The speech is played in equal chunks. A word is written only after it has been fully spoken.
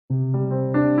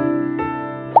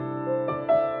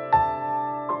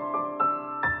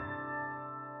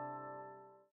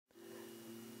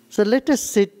So let us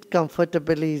sit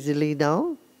comfortably, easily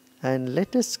now, and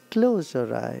let us close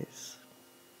our eyes.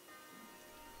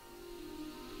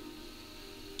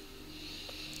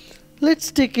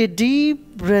 Let's take a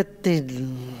deep breath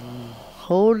in.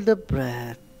 Hold the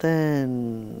breath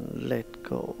and let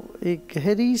go. एक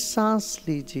गहरी सांस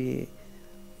लीजिए,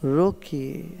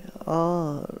 रोकिए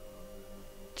और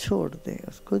छोड़ दें,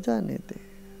 उसको जाने दें.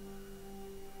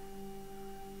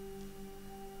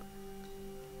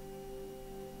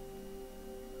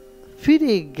 फिर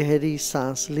एक गहरी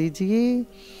सांस लीजिए,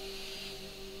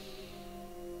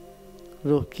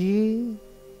 रोकिए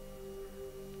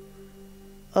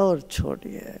और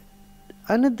छोड़िए.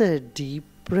 Another deep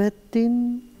breath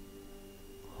in,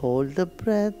 hold the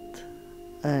breath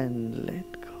and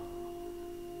let go.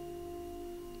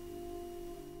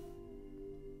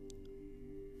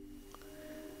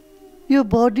 Your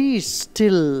body is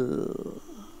still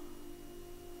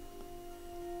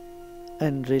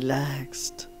and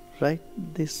relaxed right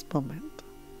this moment.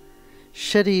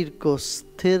 शरीर को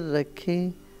स्थिर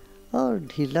रखें और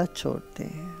ढीला छोड़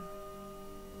दें.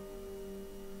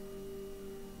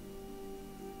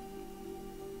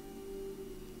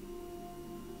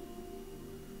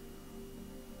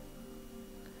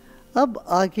 अब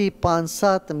आगे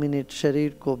 5-7 मिनट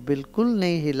शरीर को बिल्कुल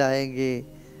नहीं हिलाएंगे,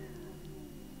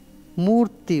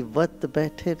 मूर्तिवत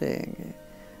बैठे रहेंगे.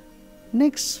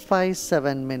 Next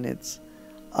 5-7 minutes,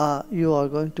 you are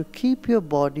going to keep your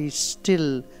body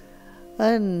still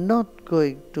and not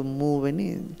going to move an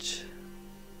inch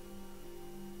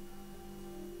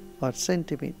or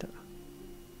centimeter.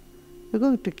 You're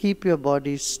going to keep your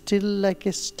body still like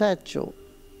a statue.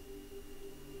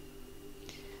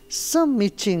 Some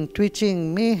itching,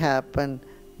 twitching may happen,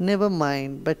 never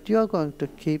mind, but you are going to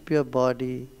keep your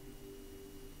body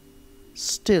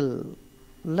still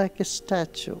like a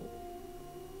statue.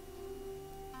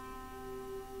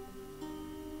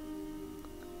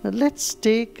 Now let's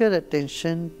take our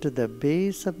attention to the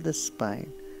base of the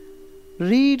spine.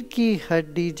 रीढ़ की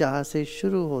हड्डी जहाँ से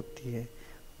शुरू होती है,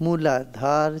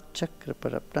 मूलाधार चक्र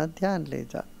पर अपना ध्यान ले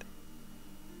जाते.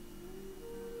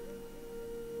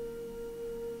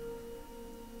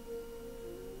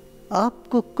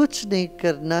 आपको कुछ नहीं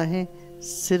करना है,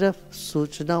 सिर्फ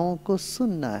सूचनाओं को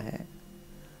सुनना है.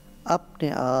 अपने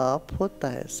आप होता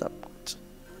है सब कुछ.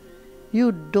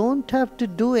 You don't have to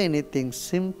do anything,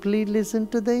 simply listen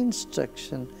to the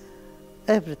instruction.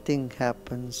 Everything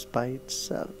happens by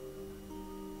itself.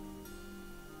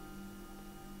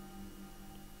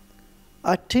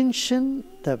 Attention,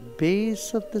 the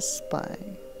base of the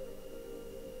spine.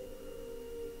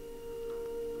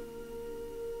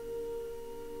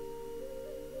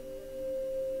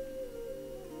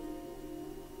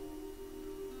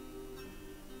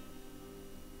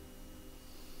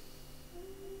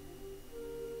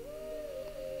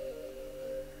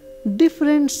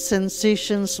 Different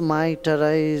sensations might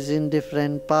arise in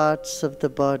different parts of the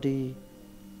body.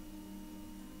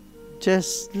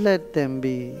 Just let them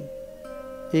be.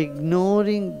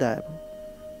 Ignoring them.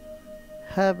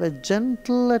 Have a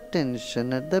gentle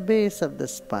attention at the base of the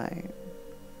spine.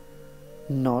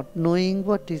 Not knowing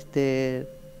what is there.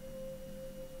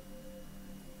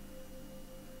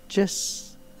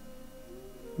 Just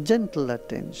gentle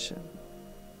attention.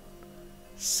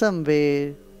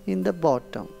 Somewhere in the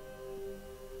bottom.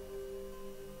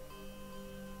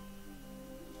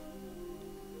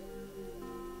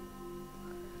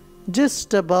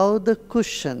 Just above the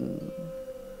cushion,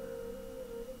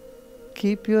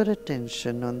 keep your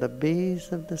attention on the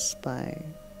base of the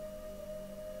spine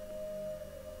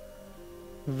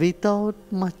without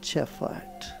much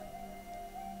effort.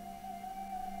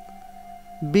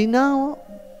 बिना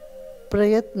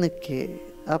प्रयत्न के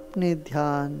अपने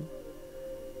ध्यान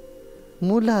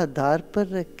मूलाधार पर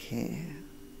रखें.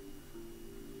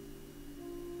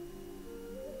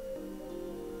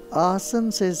 आसन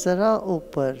से जरा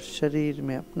ऊपर शरीर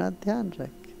में अपना ध्यान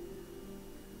रखें.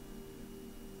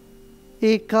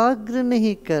 एकाग्र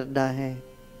नहीं करना है,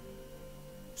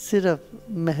 सिर्फ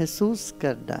महसूस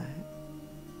करना है.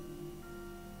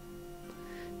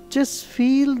 Just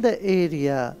feel the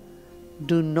area,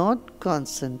 do not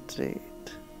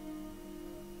concentrate.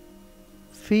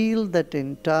 Feel that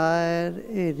entire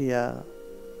area,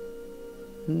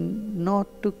 not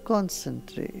to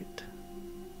concentrate.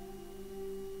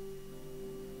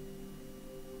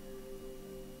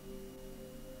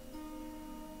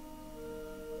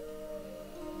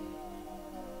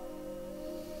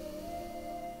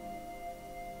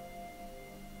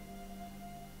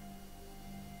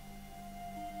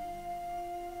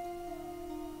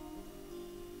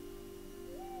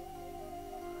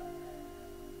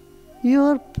 You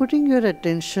are putting your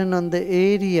attention on the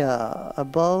area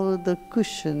above the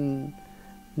cushion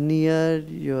near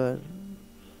your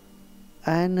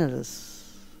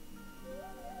anus,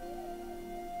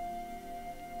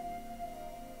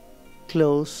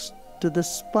 close to the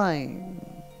spine.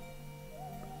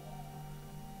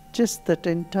 Just that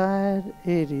entire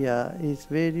area is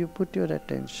where you put your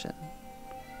attention.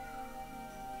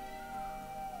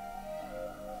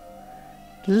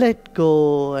 Let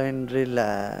go and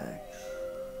relax.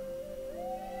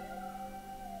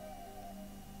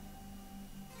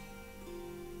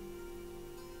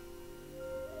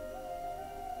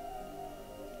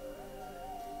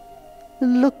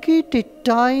 Look at a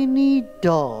tiny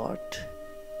dot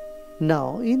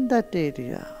now in that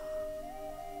area.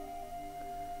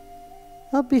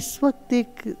 अब इस वक्त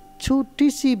एक छोटी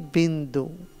सी बिंदु,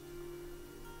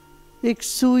 एक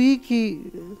सुई की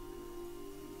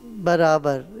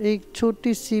बराबर एक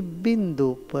छोटी सी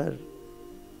बिंदु पर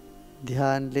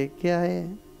ध्यान लेके आए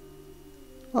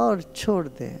और छोड़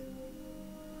दें.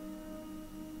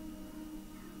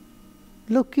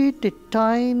 Look at a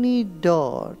tiny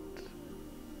dot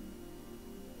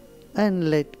and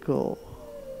let go.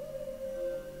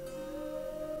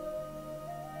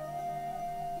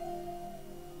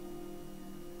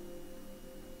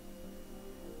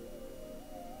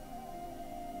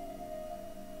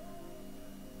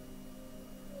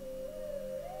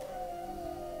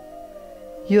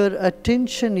 Your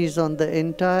attention is on the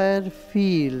entire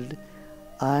field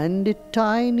and a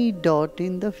tiny dot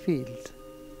in the field.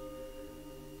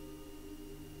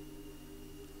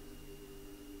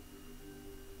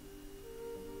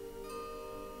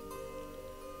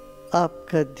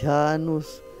 आपका ध्यान उस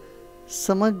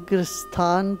समग्र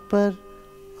स्थान पर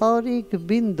और एक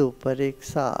बिंदु पर एक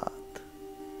साथ.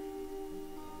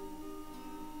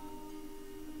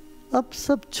 अब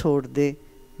सब छोड़ दे.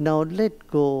 Now let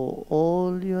go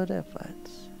all your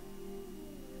efforts.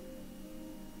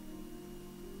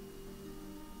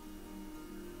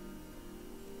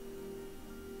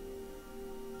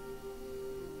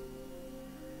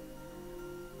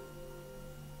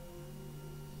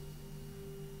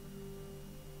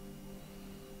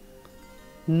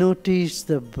 Notice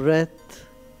the breath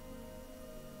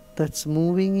that's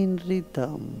moving in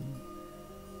rhythm.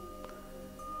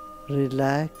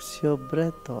 Relax your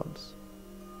breath also.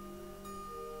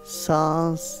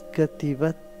 सांस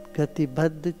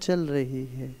गतिबद्ध चल रही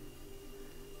है,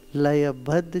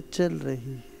 लयबद्ध चल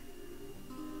रही है.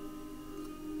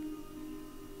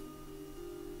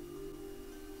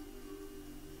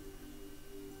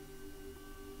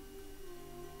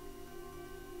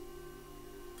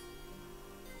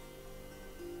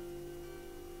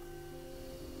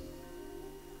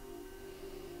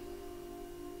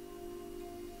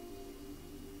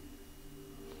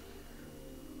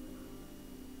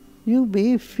 You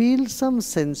may feel some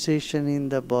sensation in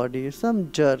the body,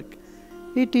 some jerk.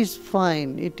 It is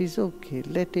fine, it is okay,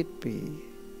 let it be.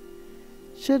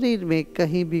 शरीर में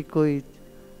कहीं भी कोई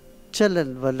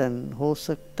चलन वलन हो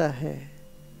सकता है.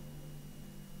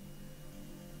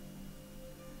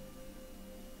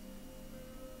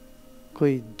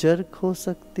 कोई जर्क हो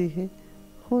सकती है,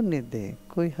 होने दें,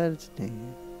 कोई हर्ज नहीं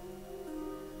है.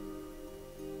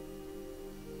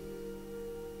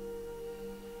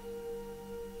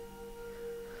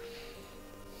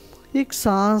 एक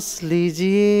सांस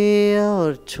लीजिए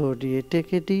और छोड़िए.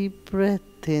 Take a deep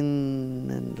breath in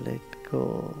and let go.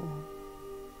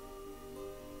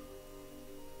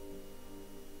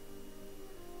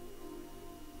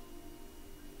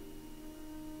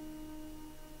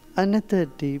 Another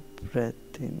deep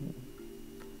breath in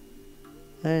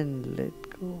and let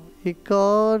go. एक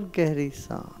और गहरी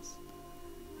सांस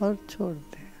और छोड़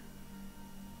दें.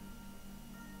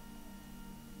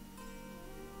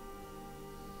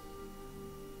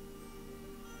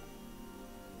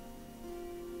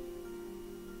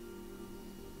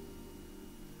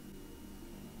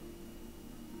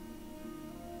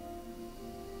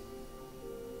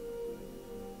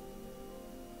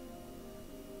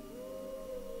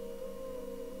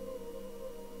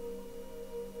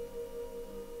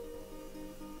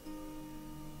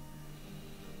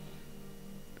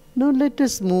 Now let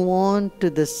us move on to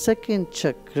the second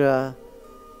chakra.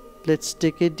 Let's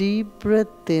take a deep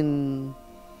breath in.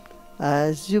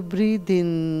 As you breathe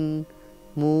in,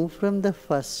 move from the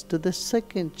first to the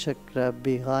second chakra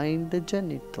behind the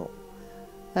genital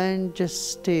and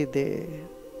just stay there.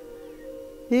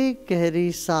 एक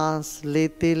गहरी सांस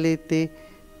लेते लेते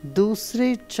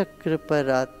दूसरे चक्र पर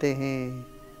आते हैं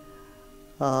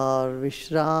और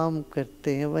विश्राम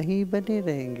करते हैं. वहीं बने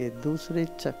रहेंगे दूसरे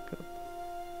चक्र.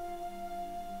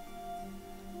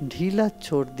 ढीला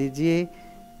छोड़ दीजिए.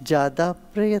 ज़्यादा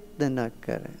प्रयत्न न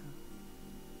करें।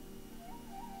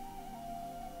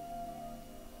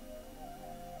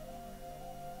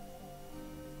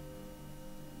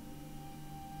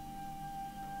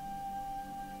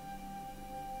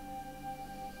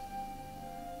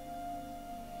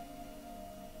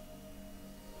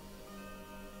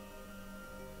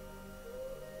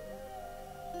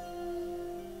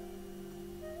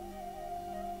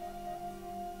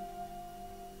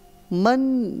 मन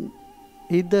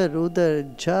इधर उधर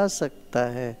जा सकता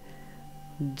है,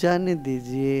 जाने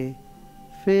दीजिए,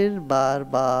 फिर बार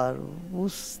बार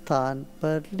उस स्थान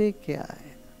पर लेके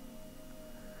आए।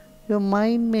 योर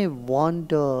माइंड में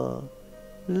wander,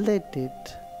 let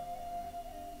it,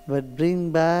 but bring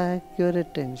back your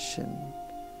attention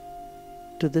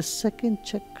to the second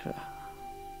chakra.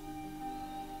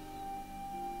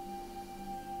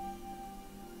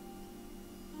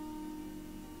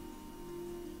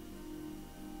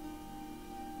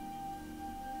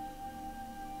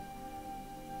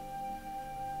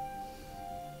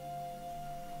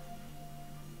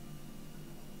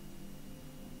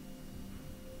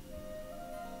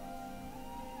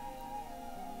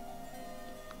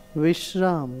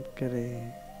 विश्राम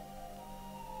करें।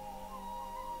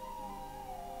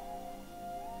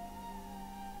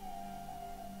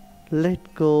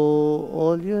 Let go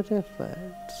all your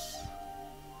efforts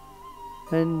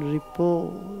and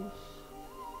repose.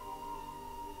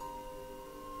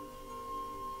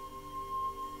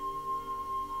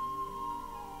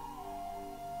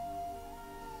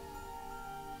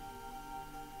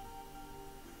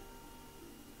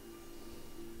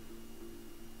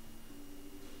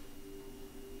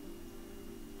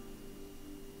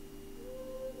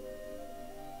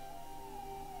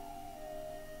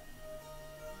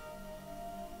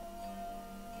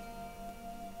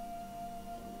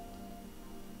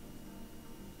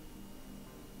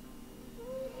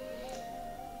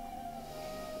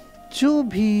 जो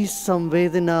भी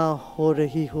संवेदना हो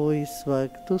रही हो इस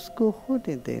वक्त, उसको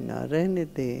होने देना, रहने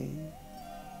दें।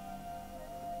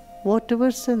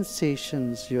 Whatever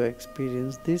sensations you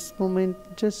experience this moment,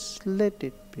 just let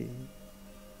it be.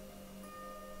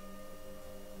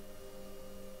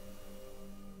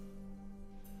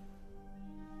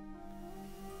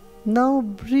 Now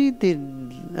breathe in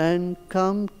and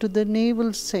come to the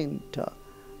navel center.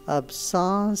 अब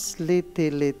सांस लेते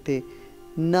लेते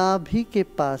नाभि के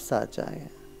पास आ जाएं।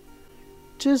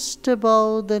 Just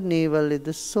above the navel is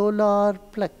the solar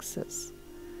plexus.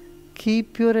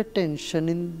 Keep your attention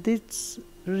in this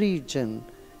region,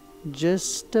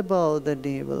 just above the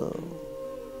navel.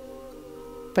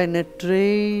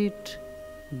 Penetrate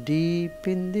deep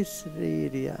in this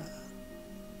area.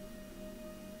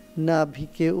 नाभि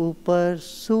के ऊपर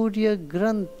सूर्य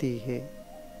ग्रंथि है,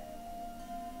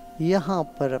 यहाँ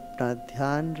पर अपना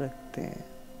ध्यान रखते हैं।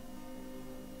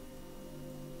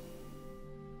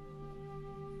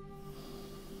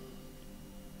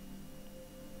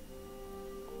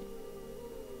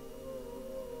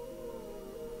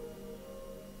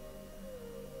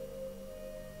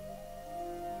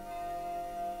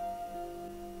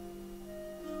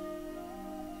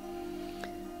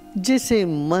 जैसे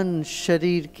मन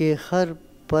शरीर के हर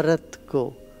परत को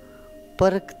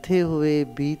परखते हुए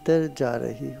भीतर जा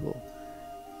रही हो,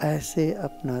 ऐसे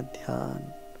अपना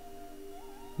ध्यान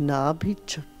नाभि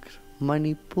चक्र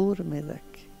मणिपुर में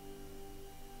रखें।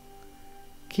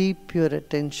 Keep your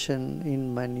attention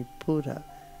in Manipura,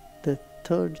 the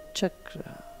third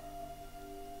chakra.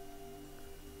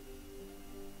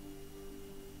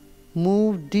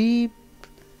 Move deep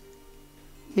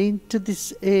into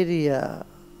this area.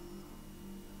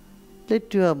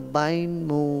 Let your mind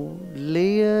move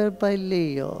layer by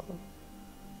layer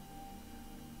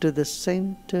to the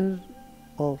center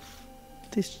of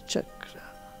this chakra,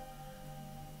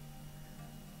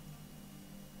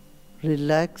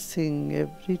 relaxing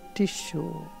every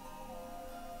tissue.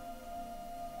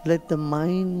 Let the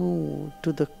mind move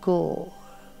to the core.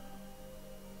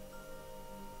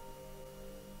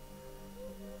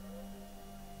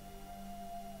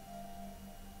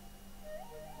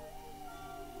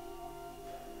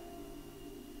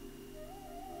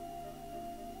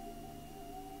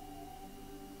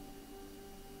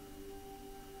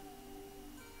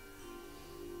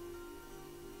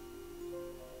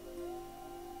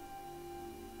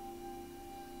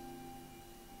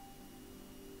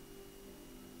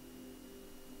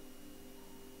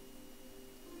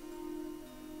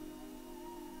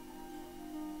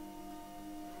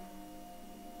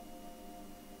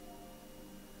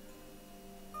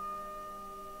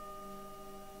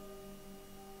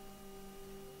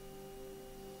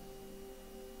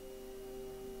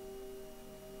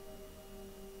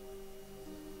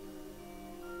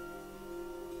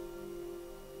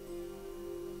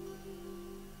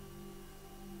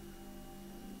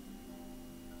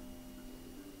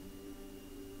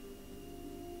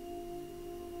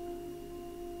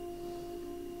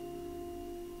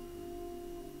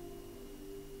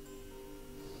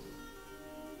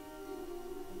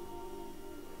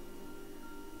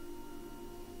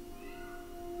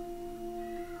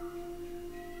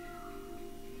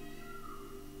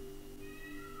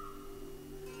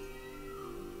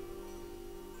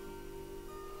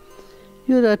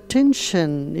 Your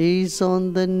attention is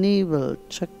on the navel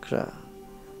chakra,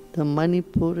 the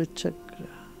Manipura chakra.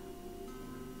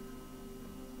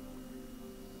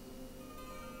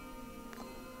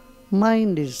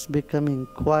 Mind is becoming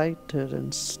quieter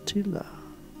and stiller.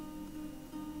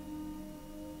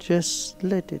 Just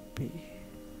let it be.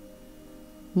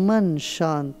 मन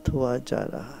शांत हुआ जा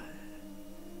रहा है,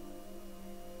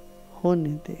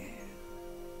 होने दे.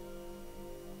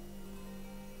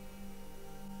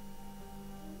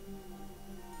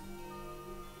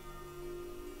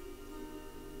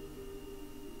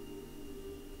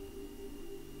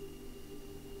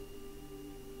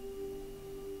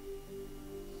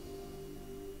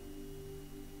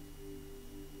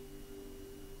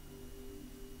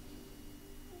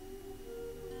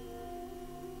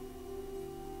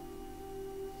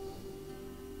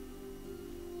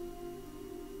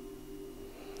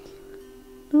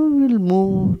 Now we'll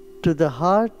move to the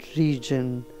heart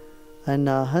region,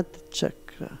 अनाहत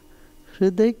चक्र.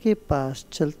 हृदय के पास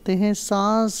चलते हैं,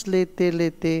 सांस लेते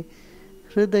लेते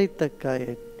हृदय तक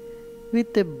आए.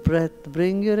 With a breath,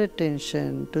 bring your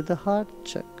attention to the heart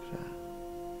chakra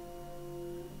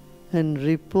and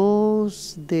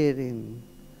repose therein.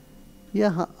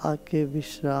 यहाँ आके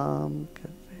विश्राम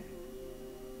कर.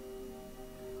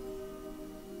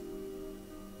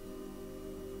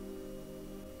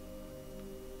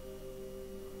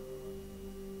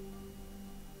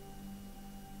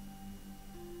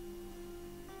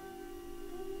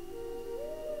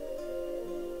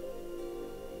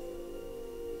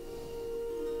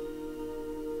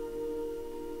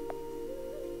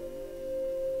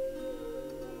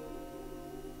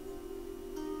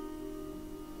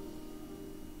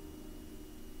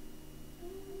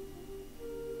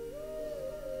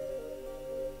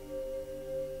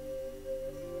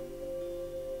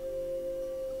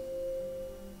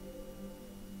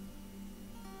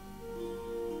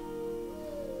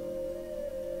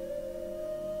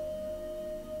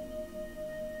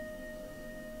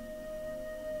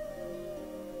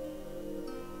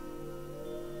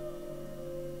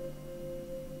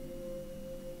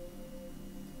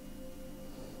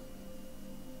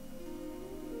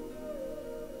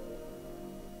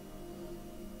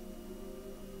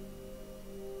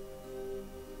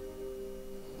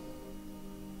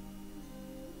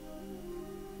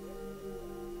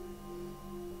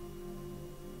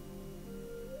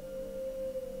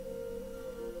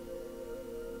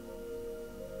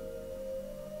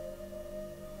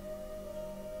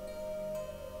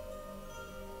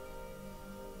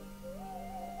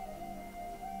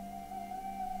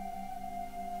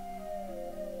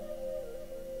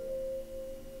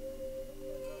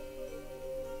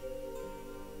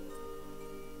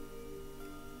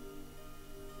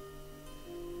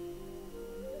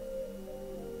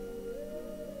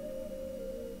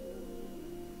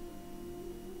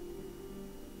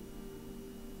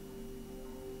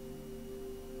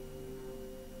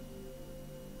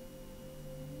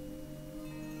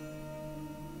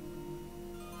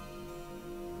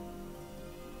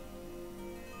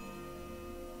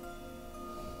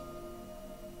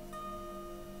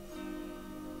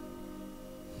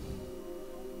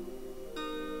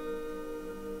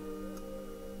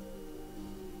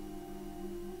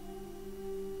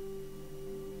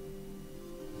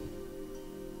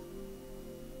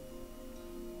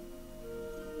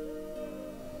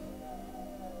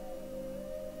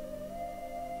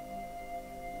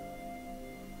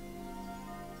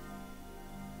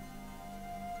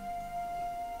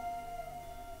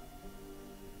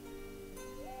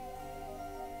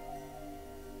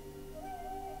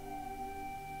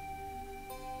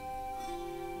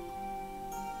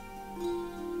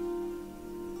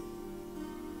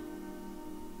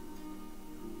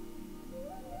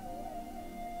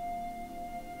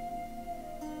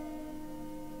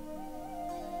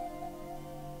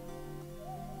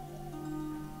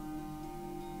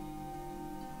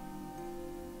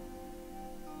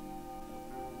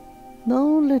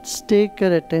 Now let's take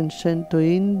our attention to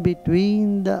in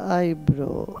between the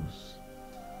eyebrows.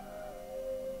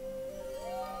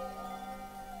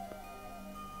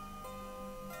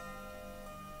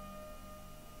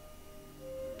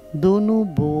 दोनों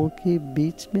बों के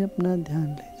बीच में अपना ध्यान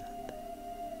ले जाते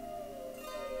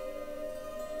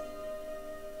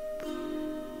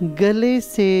हैं. गले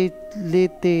से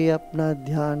लेते अपना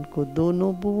ध्यान को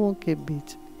दोनों बुओं के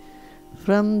बीच में.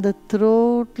 From the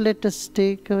throat, let us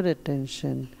take our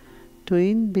attention to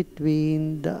in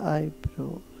between the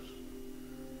eyebrows.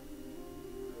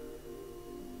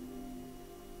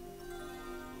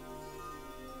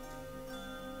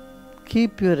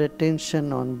 Keep your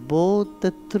attention on both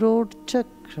the throat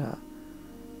chakra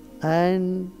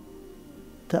and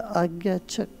the Agya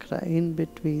chakra in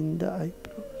between the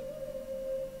eyebrows.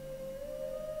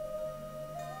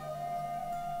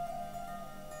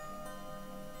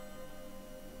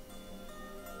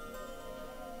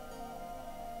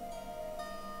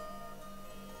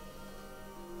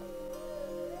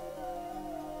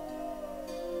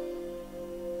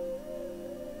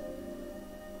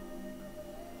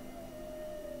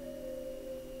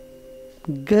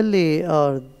 गले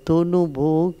और दोनों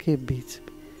भुवों के बीच में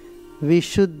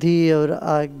विशुद्धि और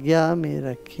आज्ञा में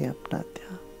रखें अपना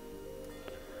ध्यान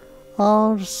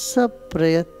और सब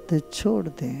प्रयत्न छोड़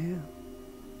दें।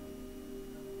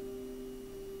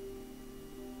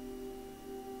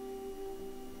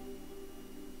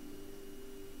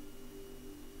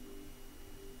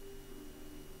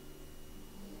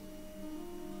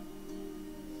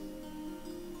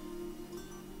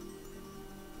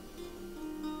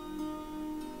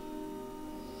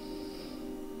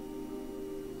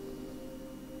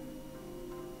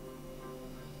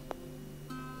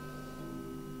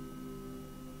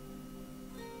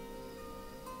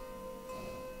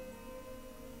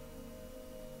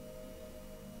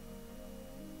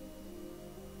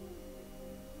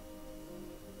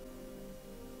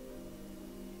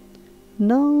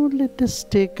 Now let us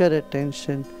take our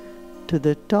attention to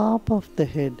the top of the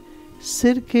head.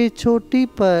 सिर के चोटी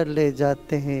पर ले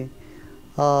जाते हैं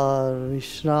और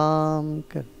विश्राम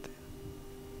करते हैं।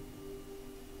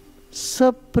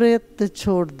 सब प्रयत्न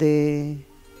छोड़ दें।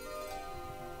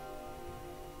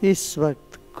 इस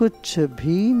वक्त कुछ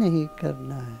भी नहीं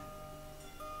करना है।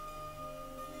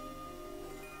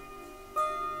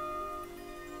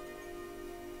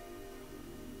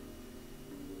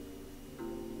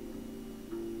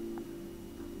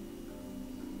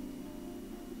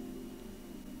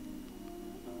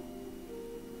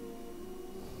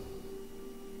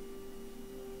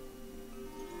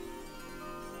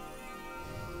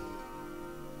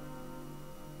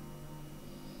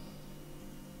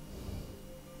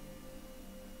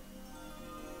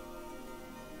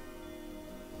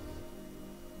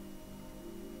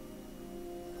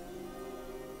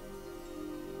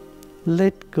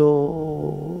 Let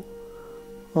go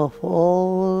of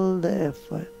all the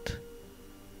effort.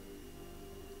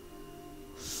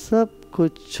 सब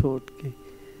कुछ छोड़ के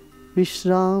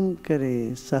विश्राम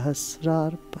करें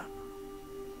सहस्रार्पण।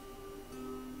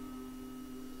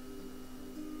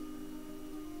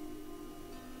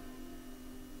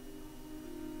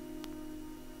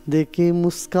 देखिए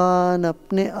मुस्कान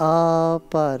अपने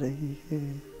आप आ रही है।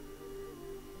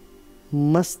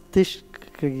 मस्तिष्क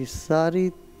की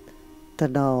सारी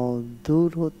तनाव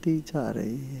दूर होती जा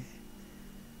रही है।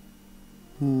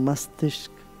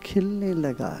 मस्तिष्क खिलने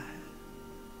लगा है।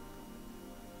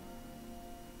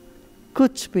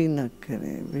 कुछ भी न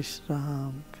करें,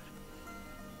 विश्राम करें।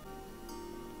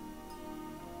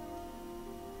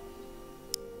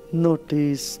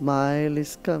 Notice smile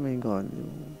is coming on you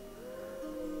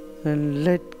and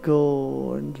let go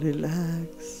and relax.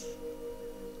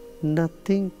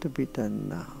 Nothing to be done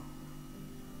now.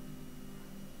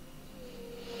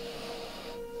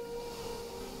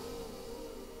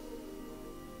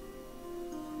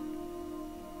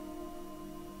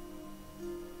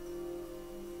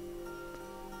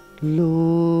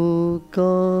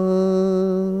 लोका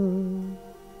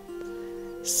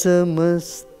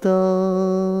समस्ता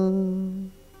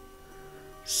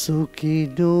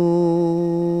सुखिनो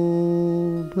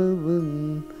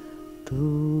भवन्तु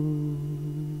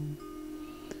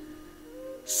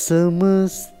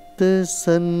समस्त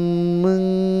सन्मंगलानि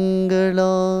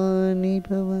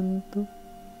भवन्तु।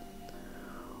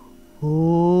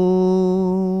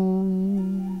 ओम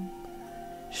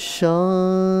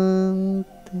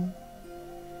शांति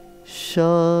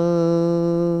शांति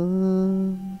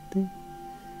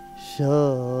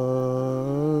शांति।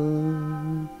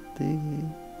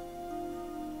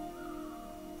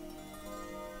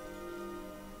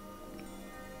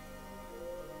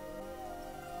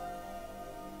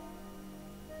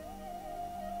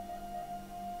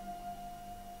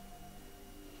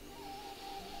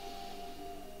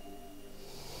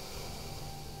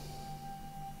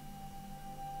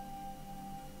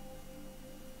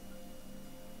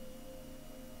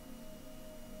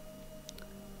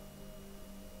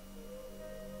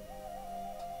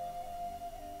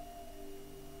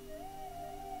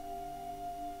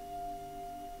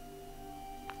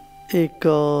 एक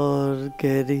और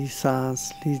गहरी सांस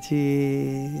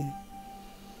लीजिए।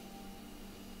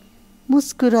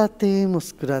 मुस्कुराते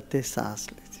मुस्कुराते सांस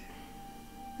लीजिए।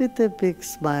 With a big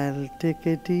smile, take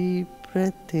a deep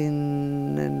breath in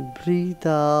and breathe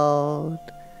out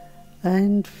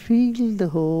and feel the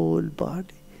whole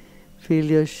body. Feel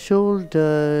your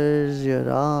shoulders, your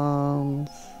arms.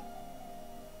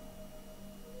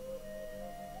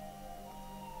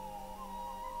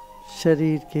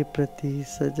 शरीर के प्रति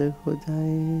सजग हो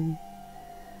जाएं।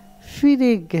 फिर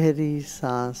एक गहरी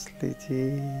सांस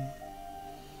लीजिए।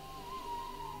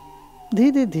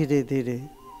 धीरे धीरे धीरे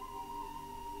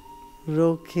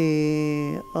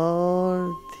रोकें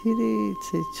और धीरे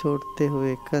से छोड़ते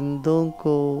हुए कंधों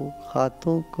को,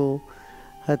 हाथों को,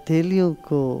 हथेलियों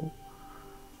को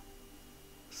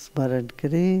स्मरण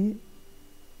करें।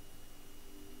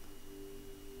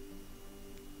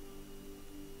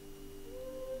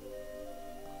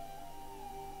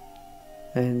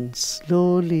 And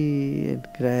slowly and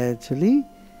gradually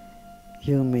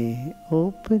you may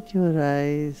open your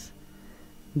eyes.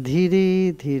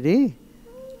 धीरे धीरे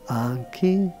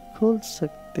आंखें खोल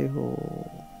सकते हो।